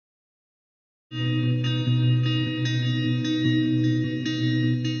I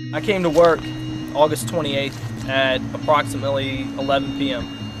came to work August 28th at approximately 11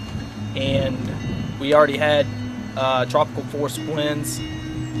 p.m. and we already had tropical force winds.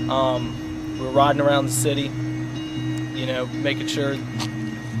 We were riding around the city, you know, making sure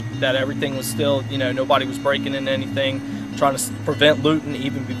that everything was still, you know, nobody was breaking into anything, trying to prevent looting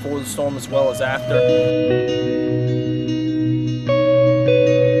even before the storm as well as after.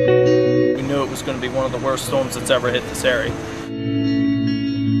 We knew it was going to be one of the worst storms that's ever hit this area.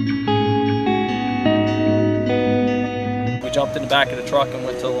 We jumped in the back of the truck and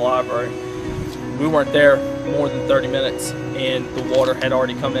went to the library. We weren't there more than 30 minutes and the water had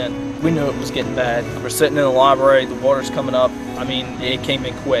already come in. We knew it was getting bad. We're sitting in the library, the water's coming up. I mean, it came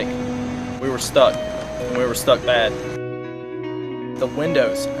in quick. We were stuck, and we were stuck bad. The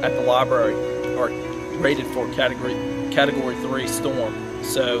windows at the library are rated for category 3 storm.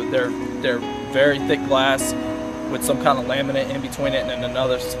 So they're very thick glass with some kind of laminate in between it and then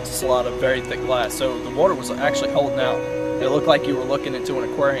another slot of very thick glass. So the water was actually holding out. It looked like you were looking into an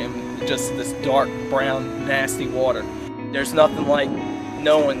aquarium, just this dark, brown, nasty water. There's nothing like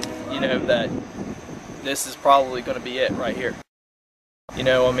knowing, you know, that this is probably going to be it right here. You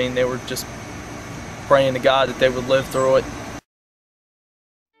know, I mean, they were just praying to God that they would live through it.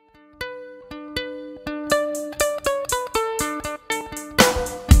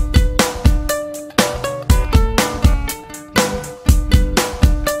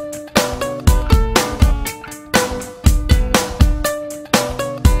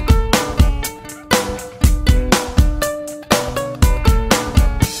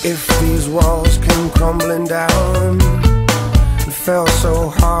 If these walls came crumbling down, it fell so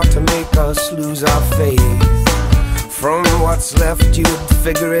hard to make us lose our faith. From what's left you'd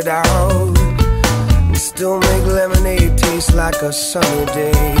figure it out and still make lemonade taste like a sunny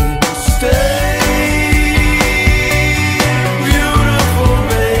day. Stay beautiful,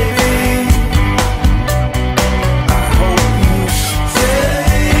 baby. I hope you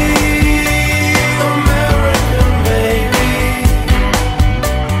stay American, baby.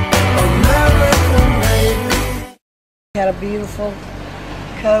 Had a beautiful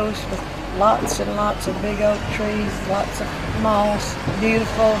coast with lots and lots of big oak trees, lots of moss,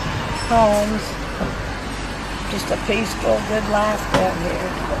 beautiful homes, just a peaceful, good life down here.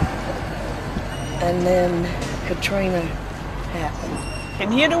 And then Katrina happened.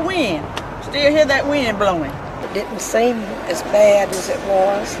 Can hear the wind, still hear that wind blowing. It didn't seem as bad as it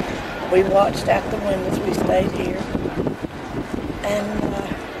was. We watched out the windows, we stayed here. And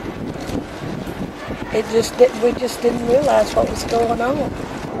we just didn't realize what was going on.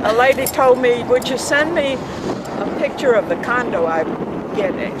 A lady told me, would you send me a picture of the condo I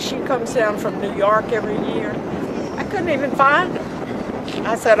get? And she comes down from New York every year. I couldn't even find her.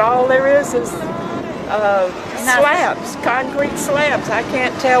 I said, all there is slabs, concrete slabs. I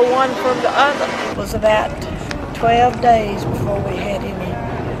can't tell one from the other. It was about 12 days before we had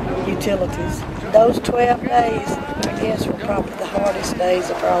any utilities. Those 12 days, I guess, were probably the hardest days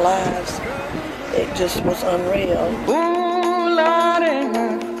of our lives. It just was unreal. Ooh, Lordy,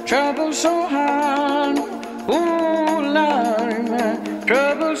 my trouble so hard. Ooh, Lordy, my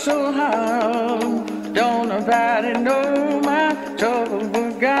trouble so hard. Don't nobody know my trouble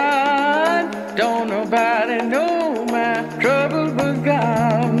but God. Don't nobody know my trouble but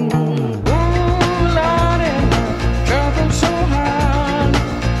God. Ooh, Lordy, my trouble so hard.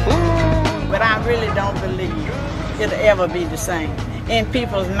 Ooh. But I really don't believe it'll ever be the same. In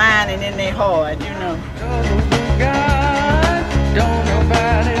people's mind and in their heart, you know. God, don't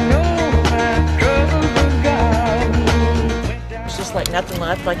nobody know my trouble but God. It's just like nothing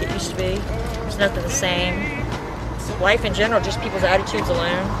left like it used to be. There's nothing the same. Life in general, just people's attitudes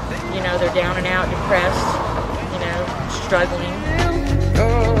alone. You know, they're down and out, depressed, you know, struggling.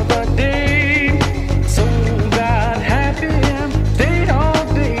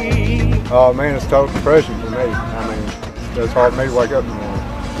 Oh man, it's total depression for me. I mean, it's hard for me to wake up in the morning.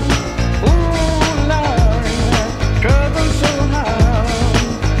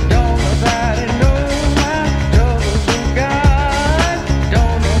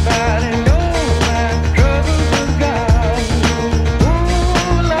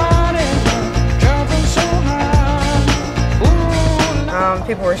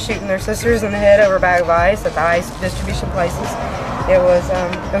 People were shooting their sisters in the head over a bag of ice at the ice distribution places. It was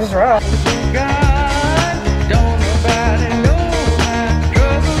rough.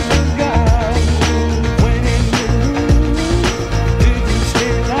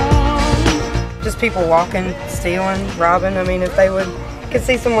 Just people walking, stealing, robbing. I mean, if they could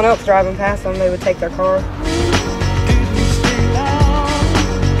see someone else driving past them, they would take their car.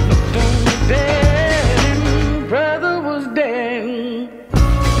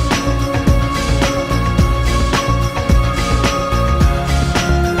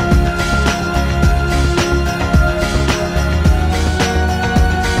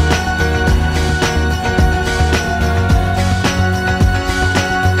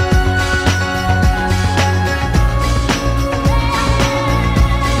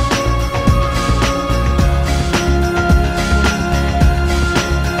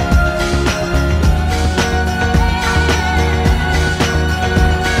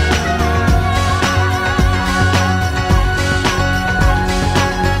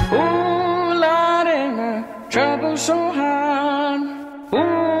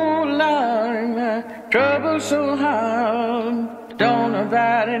 my trouble so hard. Don't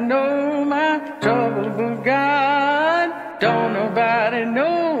nobody know my trouble but God. Don't nobody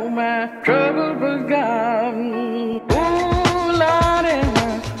know my trouble but God. Oh, Lord,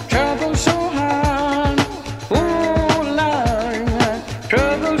 my trouble so hard. Oh, Lord, my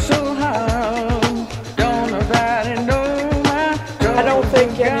trouble so hard. Don't nobody know my trouble. I don't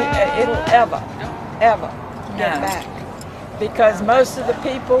think it'll ever get back, because most of the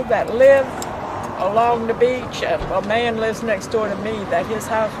people that live along the beach, a man lives next door to me, that his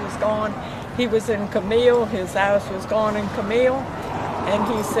house was gone. He was in Camille, his house was gone in Camille,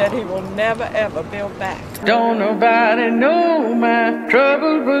 and he said he will never ever build back. Don't nobody know my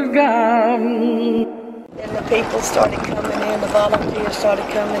trouble but God. And the people started coming in, the volunteers started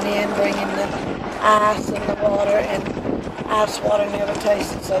coming in, bringing the ice and the water, and ice water never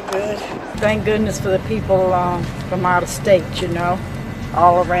tasted so good. Thank goodness for the people from out of state, you know,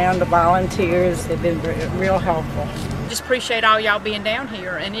 all around, the volunteers. They've been real helpful. Just appreciate all y'all being down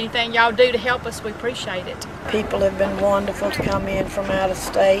here, and anything y'all do to help us, we appreciate it. People have been wonderful to come in from out of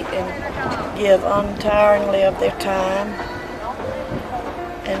state and give untiringly of their time.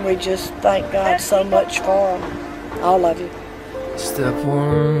 And we just thank God so much for them, all of you. Step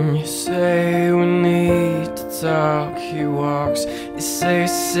one, you say we need to talk. He walks, you say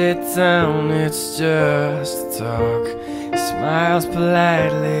sit down, it's just a talk. He smiles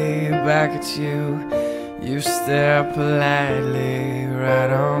politely back at you. You stare politely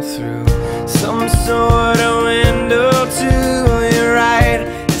right on through some sort of window to your right.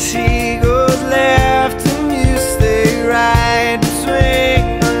 As he goes left and you stay right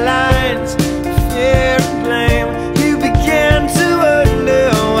between the lines of fear and blame. You begin to wonder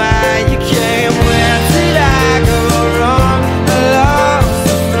why you came. Where did I go wrong? I lost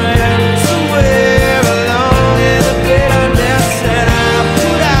a friend somewhere along in the bitterness, and I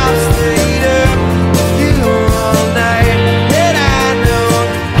put out stayed up with you all night. And I know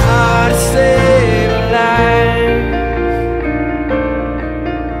how to save a life.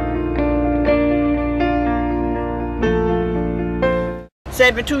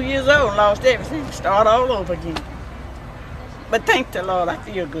 72 years old, lost everything, start all over again. But thank the Lord, I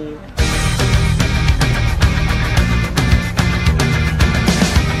feel good.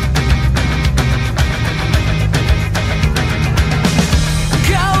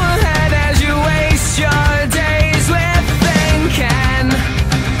 Go ahead as you waste your days with thinking.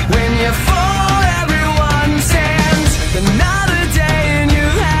 When you're full, everyone stands. Another day and you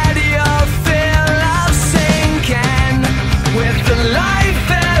had your fill of sinking. With the life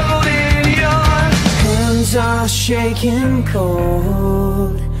held in your hands are shaking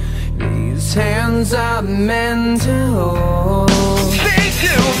cold. These hands are meant to hold. Think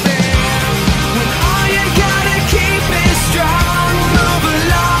you'll fail when all you gotta keep is strong. Move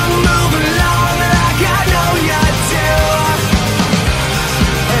along like I know you do.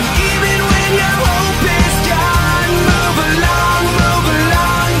 And even when your hope is gone, move along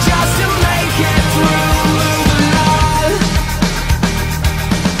just to make it through. Move along.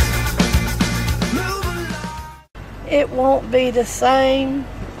 It won't be the same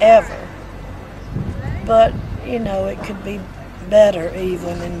ever, but you know, it could be better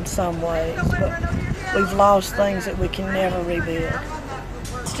even in some ways. But we've lost things that we can never rebuild.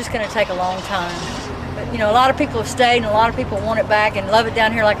 It's just going to take a long time. But, you know, a lot of people have stayed, and a lot of people want it back and love it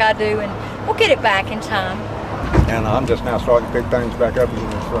down here like I do, and we'll get it back in time. And I'm just now starting to pick things back up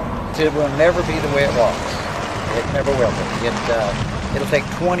again. So. It will never be the way it was. It never will be. It'll take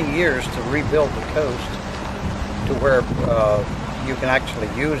 20 years to rebuild the coast to where you can actually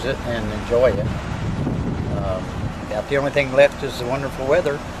use it and enjoy it. The only thing left is the wonderful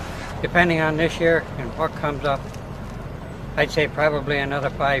weather. Depending on this year and what comes up, I'd say probably another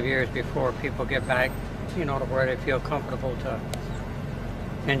 5 years before people get back, you know, to where they feel comfortable to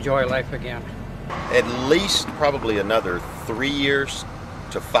enjoy life again. At least probably another 3 years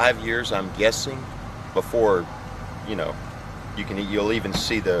to 5 years, I'm guessing, before, you know, you'll even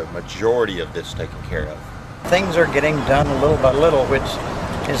see the majority of this taken care of. Things are getting done little by little, which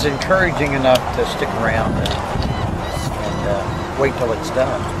is encouraging enough to stick around and wait till it's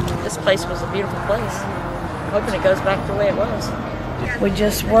done. This place was a beautiful place. I'm hoping it goes back the way it was. We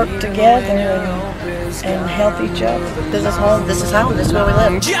just work together and help each other. This is home, this is home, this is where we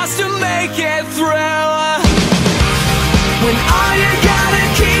live. Just to make it through. When all you gotta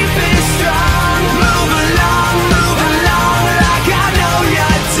keep is strong.